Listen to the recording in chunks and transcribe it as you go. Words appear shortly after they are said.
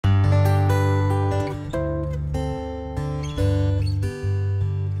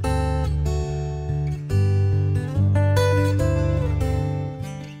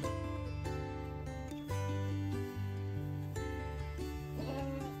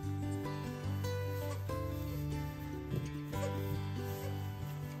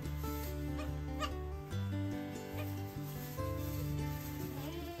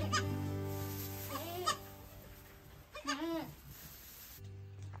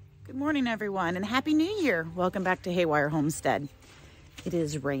Good morning, everyone, and Happy New Year. Welcome back to Haywire Homestead. It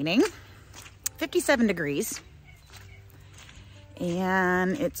is raining, 57 degrees,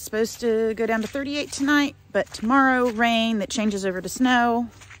 and it's supposed to go down to 38 tonight, but tomorrow, rain that changes over to snow.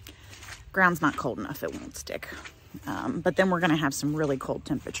 Ground's not cold enough, it won't stick. But then we're gonna have some really cold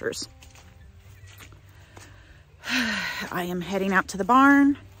temperatures. I am heading out to the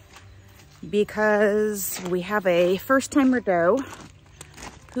barn because we have a first-timer doe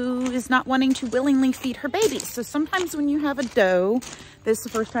who is not wanting to willingly feed her babies. So sometimes when you have a doe, this is the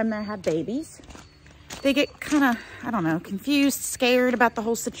first time they have babies, they get kind of, I don't know, confused, scared about the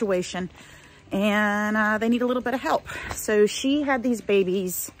whole situation, and they need a little bit of help. So she had these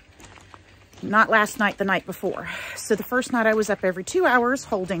babies not last night, the night before. So the first night I was up every 2 hours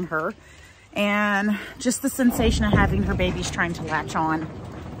holding her, and just the sensation of having her babies trying to latch on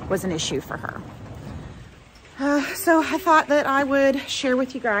was an issue for her. So I thought that I would share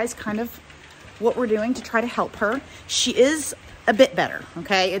with you guys kind of what we're doing to try to help her. She is a bit better,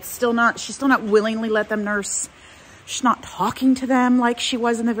 okay? She's still not willingly let them nurse. She's not talking to them like she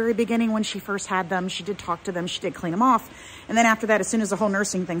was in the very beginning when she first had them. She did talk to them, she did clean them off. And then after that, as soon as the whole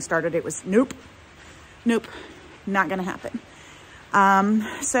nursing thing started, it was nope, not gonna happen.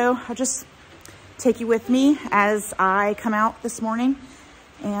 So I'll just take you with me as I come out this morning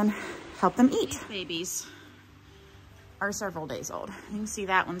and help them eat. These babies are several days old. You can see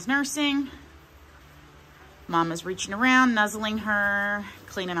that one's nursing. Mama's reaching around, nuzzling her,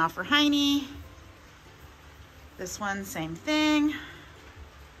 cleaning off her hiney. This one, same thing.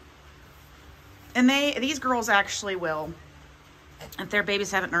 And these girls actually will, if their babies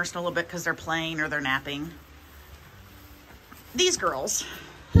haven't nursed in a little bit because they're playing or they're napping, these girls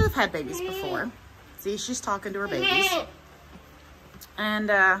who have had babies before, see, she's talking to her babies, and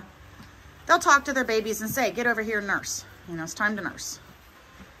they'll talk to their babies and say, get over here and nurse. You know, it's time to nurse.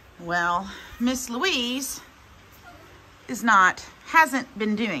 Well, Miss Louise hasn't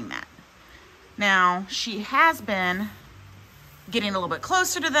been doing that. Now, she has been getting a little bit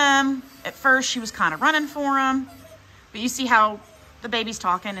closer to them. At first, she was kind of running for them, but you see how the baby's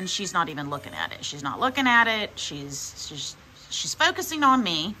talking and she's not even looking at it. She's not looking at it. She's focusing on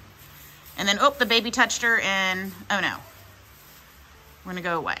me. And then, oh, the baby touched her and, oh no, we're gonna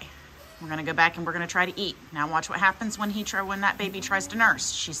go away. We're gonna go back and we're gonna try to eat. Now watch what happens when that baby tries to nurse.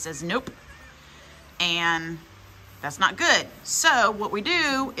 She says nope, and that's not good. So what we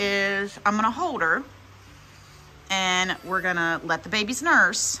do is I'm gonna hold her and we're gonna let the babies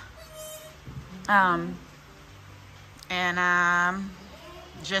nurse.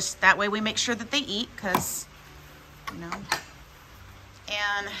 Just that way we make sure that they eat, because, you know,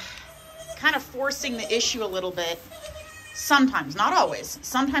 and kind of forcing the issue a little bit. Sometimes, not always,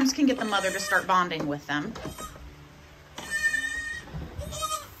 sometimes can get the mother to start bonding with them.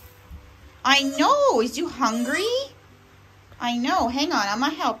 I know, is you hungry? I know, hang on, I'm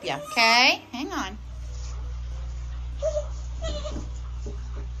gonna help you, okay? Hang on.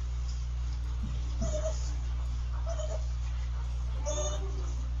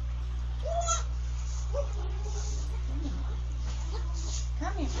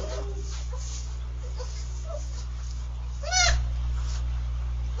 Come here.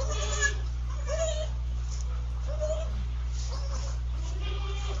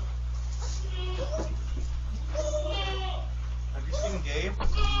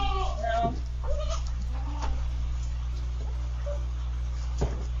 No.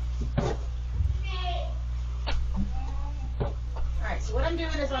 Alright, so what I'm doing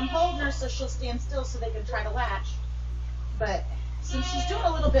is I'm holding her so she'll stand still so they can try to latch. But since she's doing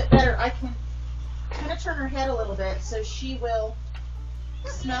a little bit better, I can kind of turn her head a little bit so she will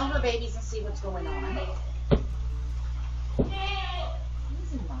smell her babies and see what's going on.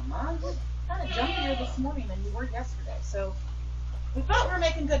 Easy, Mama. You're kind of jumpier this morning than you were yesterday. So we thought we were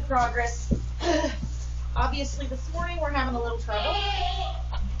making good progress. Obviously this morning we're having a little trouble.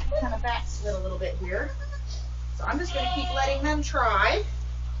 Kind of backslid a little bit here. So I'm just going to keep letting them try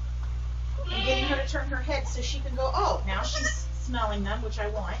and getting her to turn her head so she can go, oh, now she's smelling them, which I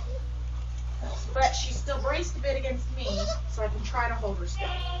want. But she's still braced a bit against me, so I can try to hold her still.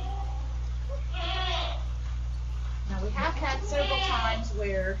 Now we have had several times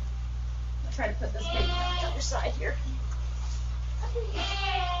where, I'll try to put this baby on the other side here.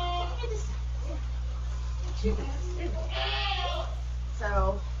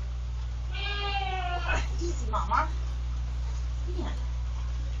 So, easy, Mama. Yeah.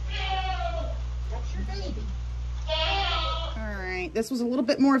 That's your baby. All right, this was a little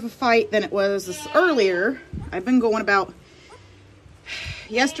bit more of a fight than it was earlier. I've been going about,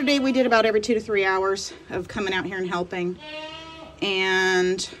 yesterday we did about every 2 to 3 hours of coming out here and helping.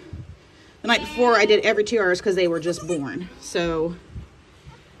 And night before I did every 2 hours because they were just born. So,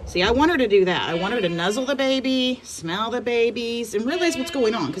 see, I want her to do that. I want her to nuzzle the baby, smell the babies, and realize what's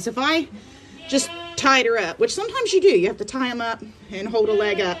going on. Because if I just tied her up, which sometimes you do, you have to tie them up and hold a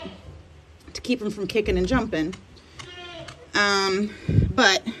leg up to keep them from kicking and jumping.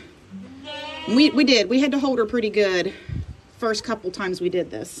 But we had to hold her pretty good first couple times we did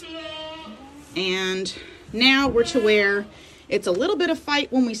this. And now we're to where it's a little bit of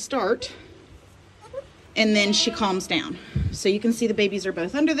fight when we start, and then she calms down. So you can see the babies are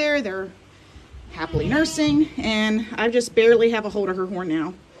both under there. They're happily nursing, and I just barely have a hold of her horn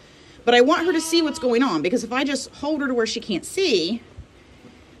now. But I want her to see what's going on, because if I just hold her to where she can't see,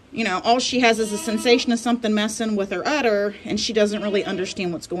 you know, all she has is a sensation of something messing with her udder, and she doesn't really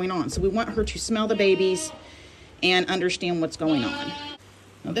understand what's going on. So we want her to smell the babies and understand what's going on.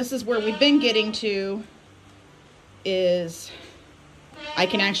 Now this is where we've been getting to, is I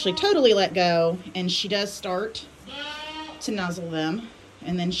can actually totally let go, and she does start to nuzzle them,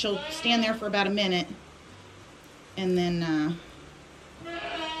 and then she'll stand there for about a minute, and then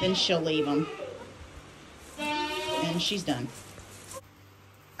she'll leave them, and she's done.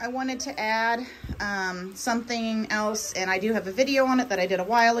 I wanted to add something else, and I do have a video on it that I did a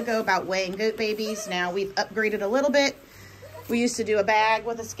while ago about weighing goat babies. Now we've upgraded a little bit. We used to do a bag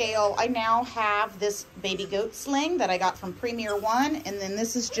with a scale. I now have this baby goat sling that I got from Premier One, and then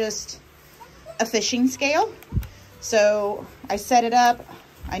this is just a fishing scale. So I set it up.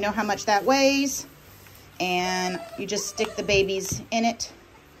 I know how much that weighs, and you just stick the babies in it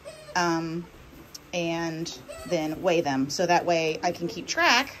and then weigh them. So that way I can keep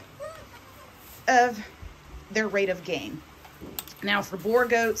track of their rate of gain. Now for boar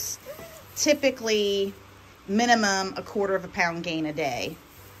goats, typically minimum 1/4 pound gain a day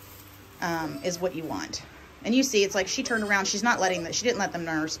is what you want. And you see, it's like she turned around. She's not letting that. She didn't let them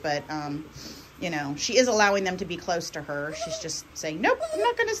nurse, but you know, she is allowing them to be close to her. She's just saying, nope, I'm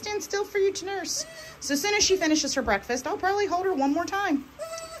not going to stand still for you to nurse. So as soon as she finishes her breakfast, I'll probably hold her one more time.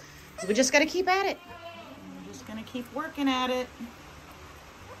 So we just got to keep at it. We're just going to keep working at it.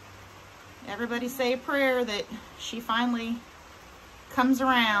 Everybody say a prayer that she finally comes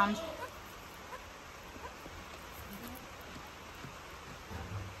around.